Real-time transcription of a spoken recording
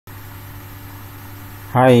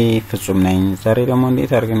ሃይ ፍጹም ነኝ። ዛሬ ደግሞ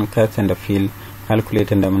እንዴት አድርገን ከት እንደ ፊል ካልኩሌት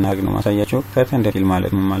እንደምናደርግ ነው ማሳያችሁ። ከት እንደ ፊል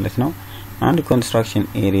ማለት ምን ማለት ነው? አንድ ኮንስትራክሽን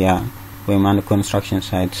ኤሪያ ወይም አንድ ኮንስትራክሽን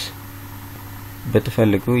ሳይት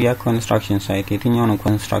በተፈልጉ ያ ኮንስትራክሽን ሳይት የትኛውን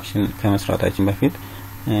ኮንስትራክሽን ከመስራታችን በፊት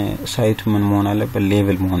ሳይቱ ምን መሆን አለበት?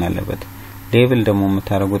 ሌቭል መሆን አለበት። ሌቭል ደግሞ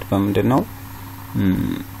የምታረጉት በመንደነው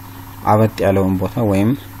አበጥ ያለውን ቦታ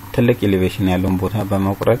ወይም ትልቅ ኤሌቬሽን ያለውን ቦታ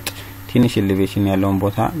በመቁረጥ ትንሽ ኤሌቬሽን ያለውን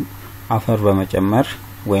ቦታ አፈር በመጨመር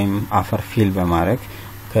ወይም አፈር ፊል በማድረግ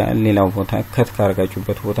ከሌላው ቦታ ከት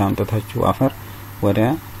ካረጋችሁበት ቦታ አምጥታችሁ አፈር ወደ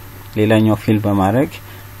ሌላኛው ፊል በማድረግ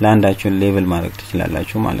ላንዳችሁ ሌቭል ማድረግ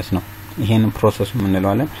ትችላላችሁ ማለት ነው። ይሄን ፕሮሰስ ምን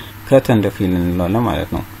እንለዋለን? ከት እንደ ፊል እንለዋለን ማለት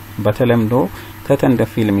ነው። በተለምዶ ከት እንደ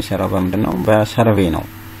ፊል የሚሰራው በመንደነው በሰርቬይ ነው።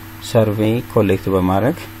 ሰርቬይ ኮሌክት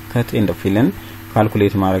በማድረግ ከት እንደ ፊልን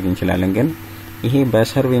ካልኩሌት ማድረግ እንችላለን። ግን ይሄ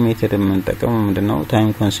በሰርቬይ ሜተድ የምንጠቀመው ምንድነው? ታይም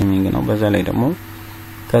ኮንሱሚንግ ነው። በዛ ላይ ደግሞ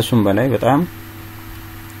ከሱም በላይ በጣም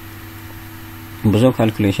ብዙ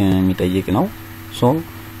ካልኩሌሽን የሚጠይቅ ነው። ሶ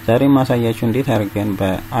ዛሬ ማሳያችሁ እንዴት አድርገን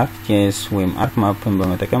በአርክ ጂኤስ ወይም ArcMapን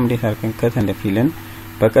በመጠቀም እንዴት አድርገን ከት እንደ ፊልን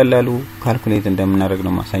በቀላሉ ካልኩሌት እንደምናደርግ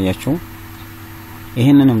ነው ማሳያችሁ።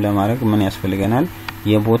 ይሄንንም ለማድረግ ምን ያስፈልገናል?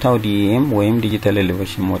 የቦታው ዲኤም ወይም ዲጂታል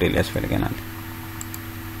ኤሌቬሽን ሞዴል ያስፈልገናል።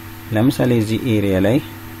 ለምሳሌ እዚህ ኤሪያ ላይ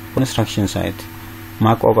ኮንስትራክሽን ሳይት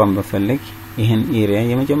ማቋቋም በፈልግ ይሄን ኤሪያ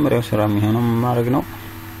የመጀመሪያው ስራ የሚሆነው ማድረግ ነው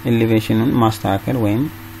ኤሌቬሽኑን ማስተካከል ወይም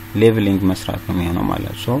ሌቭሊንግ መስራት ነው የሚሆነው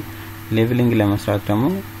ማለት ነው። ሌቭሊንግ ለመስራት ደግሞ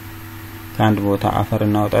ከአንድ ቦታ አፈር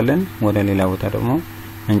እናወጣለን ወደ ሌላ ቦታ ደግሞ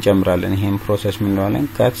እንጨምራለን። ይሄን ፕሮሰስ ምን እንለዋለን?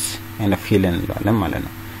 ከትስ ኤንድ ፊል እንለዋለን ማለት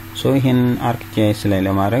ነው። ይሄን አርክ ጂኤስ ላይ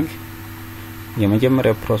ለማድረግ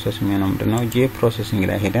የመጀመሪያው ፕሮሰስ የሚሆነው ምንድነው? ጂ ፕሮሰሲንግ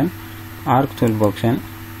ላይ ሄደን አርክ ቱል ቦክስን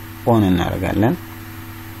ኦን እናደርጋለን።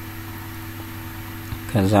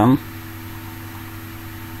 ከዛም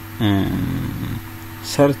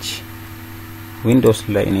ሰርች ዊንዶውስ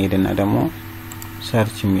ላይ እንሄድና ደግሞ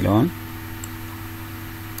ሰርች የሚለውን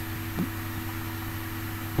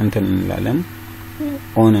እንትን እንላለን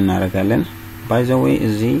ኦን እናደርጋለን። ባይ ዘ ዌይ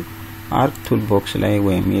እዚህ አርክ ቱል ቦክስ ላይ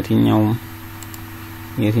ወይም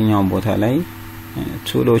የትኛው ቦታ ላይ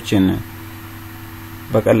ቱሎችን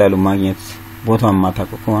በቀላሉ ማግኘት ቦታውን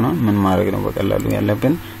ማታውቁ ከሆነ ምን ማድረግ ነው በቀላሉ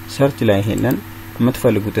ያለብን? ሰርች ላይ ሄደን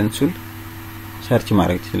የምትፈልጉትን ቱል ሰርች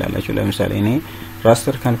ማድረግ ትችላላችሁ። ለምሳሌ እኔ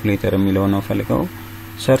ራስተር ካልኩሌተር የሚለው ነው ፈልገው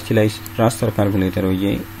ሰርች ላይ ራስተር ካልኩሌተር ወይ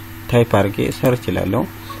ታይፕ አድርጌ ሰርች ይላለው።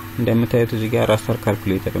 እንደምታዩት እዚህ ጋር ራስተር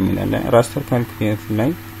ካልኩሌተር የሚላል ራስተር ካልኩሌተር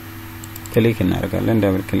ላይ ክሊክ እናደርጋለን።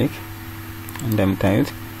 ደብል ክሊክ እንደምታዩት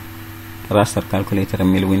ራስተር ካልኩሌተር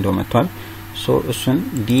የሚል ዊንዶ መጥቷል። እሱን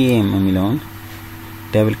ዲኤም የሚለውን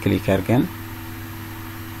ደብል ክሊክ አድርገን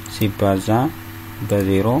ሲባዛ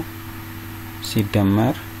በዜሮ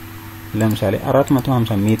ሲደመር ለምሳሌ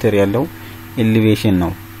 450 ሜትር ያለው ኤሌቬሽን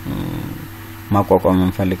ነው ማቋቋም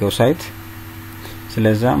እንፈልገው ሳይት።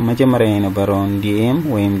 ስለዛ መጀመሪያ የነበረውን ዲኤም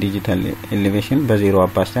ወይም ዲጂታል ኤሌቬሽን በዜሮ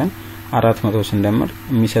አባስተን 400 ስንደምር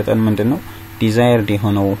የሚሰጠን ምንድነው? ዲዛይርድ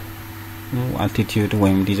የሆነው አልቲቲዩድ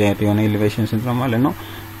ወይም ዲዛይርድ የሆነው ኤሌቬሽን ስንት ነው ማለት ነው?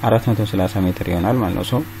 430 ሜትር ይሆናል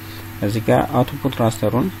ማለት ነው። እዚህ ጋር አውትፑት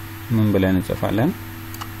ራስተሩን ምን ብለን እንጽፋለን?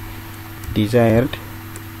 ዲዛይርድ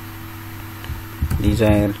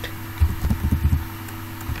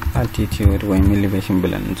altitude ወይም elevation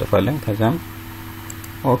ብለን እንጽፋለን። ከዛም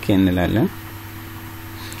ኦኬ እንላለን።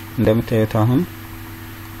 እንደምታዩት አሁን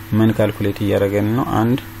ምን ካልኩሌት እያደረገን ነው?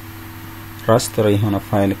 አንድ ራስተር የሆነ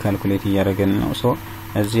ፋይል ካልኩሌት እያደረገን ነው።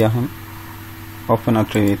 እዚህ አሁን ኦፕን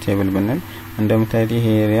አትሪቢዩት ቴብል ብንል እንደምታዩት ይሄ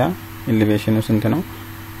ኤሪያ ኤሌቬሽኑ ስንት ነው?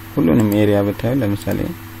 ሁሉንም ኤሪያ ብታዩ ለምሳሌ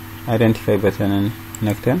አይደንቲፋይ በተንን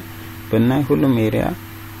ነክተን ብናይ ሁሉም ኤሪያ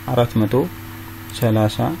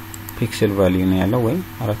 430 ፒክሰል ቫልዩ ነው ያለው ወይ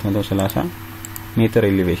 430 ሜትር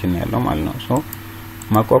ኤሌቬሽን ያለው ማለት ነው።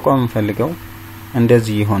 ማቋቋም ፈልገው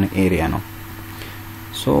እንደዚህ የሆነ ኤሪያ ነው።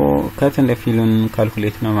 ከት እንደ ፊሉን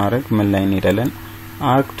ካልኩሌት ለማድረግ ምን ላይ እንሄዳለን?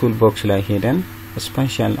 አርክ ቱል ቦክስ ላይ ሄደን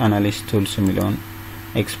ስፓሻል አናሊሲስ ቱልስ የሚለውን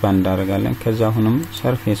ኤክስፓንድ አደርጋለን። ከዛ አሁንም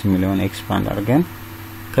ሰርፌስ የሚለውን ኤክስፓንድ አድርገን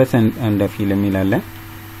ከት እንደ ፊል የሚላለን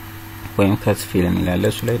ወይም ከት ፊል የሚላለ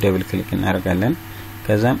እሱ ላይ ደብል ክሊክ እናደርጋለን።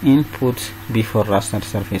 ከዛም ኢንፑት ቢፎር ራስተር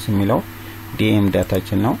ሰርፌስ የሚለው ዲኤም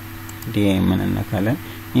ዳታችን ነው። ዲኤም ምን እንነካለን?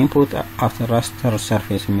 ኢንፑት አፍተር ራስተር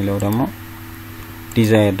ሰርፌስ የሚለው ደግሞ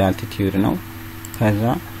ዲዛይርድ አልቲቲዩድ ነው። ከዛ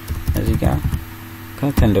እዚህ ጋር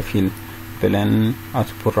ከት እንደ ፊል ብለን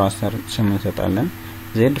አውትፑት ራስተር ስም እንሰጣለን።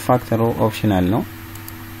 ዜድ ፋክተሩ ኦፕሽናል ነው።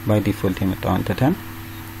 ባይ ዲፎልት የመጣውን ተተን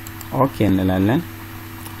ኦኬ እንላለን።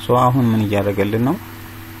 አሁን ምን እያደረገልን ነው?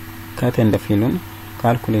 ከት እንደ ፊሉን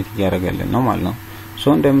ካልኩሌት እያደረገልን ነው ማለት ነው።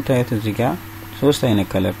 እንደምታዩት እዚህ ጋር ሶስት አይነት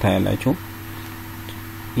ከለር ታያላችሁ።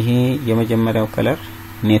 ይሄ የመጀመሪያው ከለር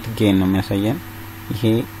ኔት ጌን ነው የሚያሳየን። ይሄ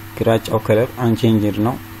ግራጫው ከለር አንቼንጅድ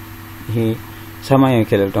ነው። ይሄ ሰማያዊ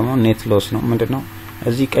ከለር ደግሞ ኔት ሎስ ነው። ምንድነው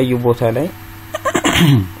እዚህ ቀዩ ቦታ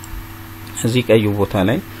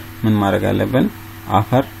ላይ ምን ማድረግ አለብን?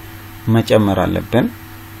 አፈር መጨመር አለብን።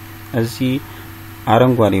 እዚህ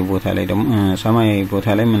አረንጓዴ ቦታ ላይ ደግሞ ሰማያዊ ቦታ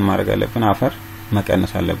ላይ ምን ማድረግ አለብን? አፈር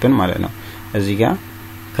መቀነስ አለብን ማለት ነው። እዚህ ጋር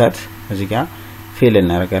ከት እዚህ ጋር ፊል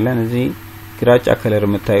እናደርጋለን። እዚህ ግራጫ ከለር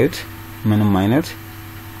የምታዩት ምንም አይነት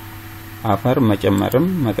አፈር መጨመርም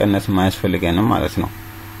መቀነስም አያስፈልገንም ማለት ነው።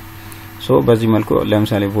 ሶ በዚህ መልኩ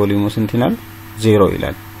ለምሳሌ ቮሊዩሙ ስንት ይላል? 0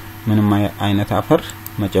 ይላል። ምንም አይነት አፈር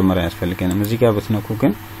መጨመር አያስፈልገንም። እዚህ ጋር ብትነኩ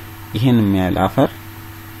ግን ይሄን የሚያህል አፈር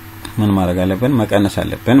ምን ማድረግ አለብን? መቀነስ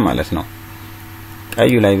አለብን ማለት ነው።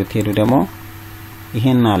 ቀዩ ላይ ብትሄዱ ደግሞ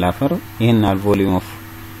ይሄን አፈር ይሄን ቮሊዩም ኦፍ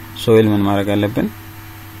ሶይል ምን ማድረግ አለብን?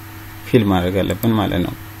 ፊል ማድረግ አለብን ማለት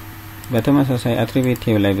ነው። በተመሳሳይ አትሪቢዩት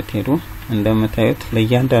ቴብል ላይ ብትሄዱ እንደምታዩት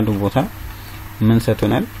ለእያንዳንዱ ቦታ ምን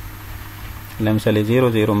ሰጥቶናል? ለምሳሌ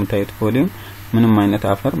 00 የምታዩት ቮሊዩም ምንም አይነት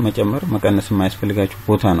አፈር መጨመር መቀነስ የማያስፈልጋችሁ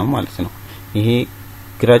ቦታ ነው ማለት ነው። ይሄ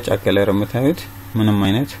ግራጫ ከለር የምታዩት ምንም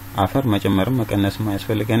አይነት አፈር መጨመር መቀነስ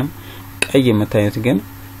የማያስፈልገንም። ቀይ የምታዩት ግን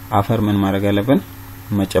አፈር ምን ማድረግ አለብን?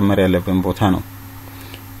 መጨመር ያለብን ቦታ ነው።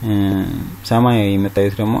 ሰማያዊ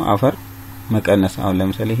የምታዩት ደግሞ አፈር መቀነስ። አሁን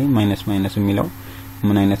ለምሳሌ ይሄ ማይነስ የሚለው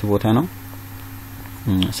ምን አይነት ቦታ ነው?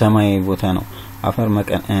 ሰማያዊ ቦታ ነው። አፈር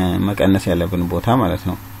መቀነስ ያለብን ቦታ ማለት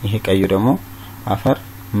ነው። ይሄ ቀዩ ደግሞ አፈር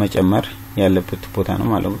መጨመር ያለበት ቦታ ነው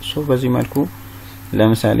ማለት ነው። ሶ በዚህ መልኩ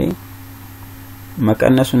ለምሳሌ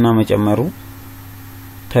መቀነሱና መጨመሩ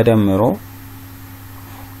ተደምሮ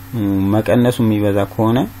መቀነሱ የሚበዛ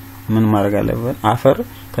ከሆነ ምን ማድረግ አለብን? አፈር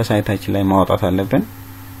ከሳይታችን ላይ ማውጣት አለብን።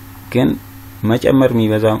 ግን መጨመር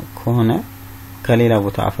የሚበዛ ከሆነ ከሌላ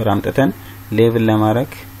ቦታ አፈር አምጥተን ሌቭል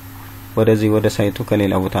ለማድረግ ወደዚህ ወደ ሳይቱ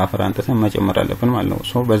ከሌላ ቦታ አፈር አምጥተን መጨመር አለብን ማለት ነው።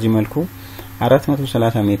 ሶ በዚህ መልኩ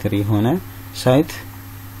 430 ሜትር የሆነ ሳይት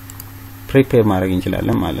ፕሪፔር ማድረግ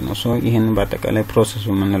እንችላለን ማለት ነው። ሶ ይሄንን በአጠቃላይ ፕሮሰሱ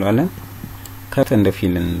ምን እንለዋለን? ከት ኤንድ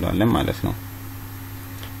ፊል እንለዋለን ማለት ነው።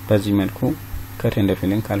 በዚህ መልኩ ከት ኤንድ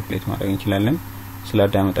ፊልን ካልኩሌት ማድረግ እንችላለን።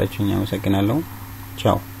 ስላዳመጣችሁኝ አመሰግናለሁ።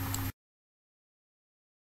 ቻው።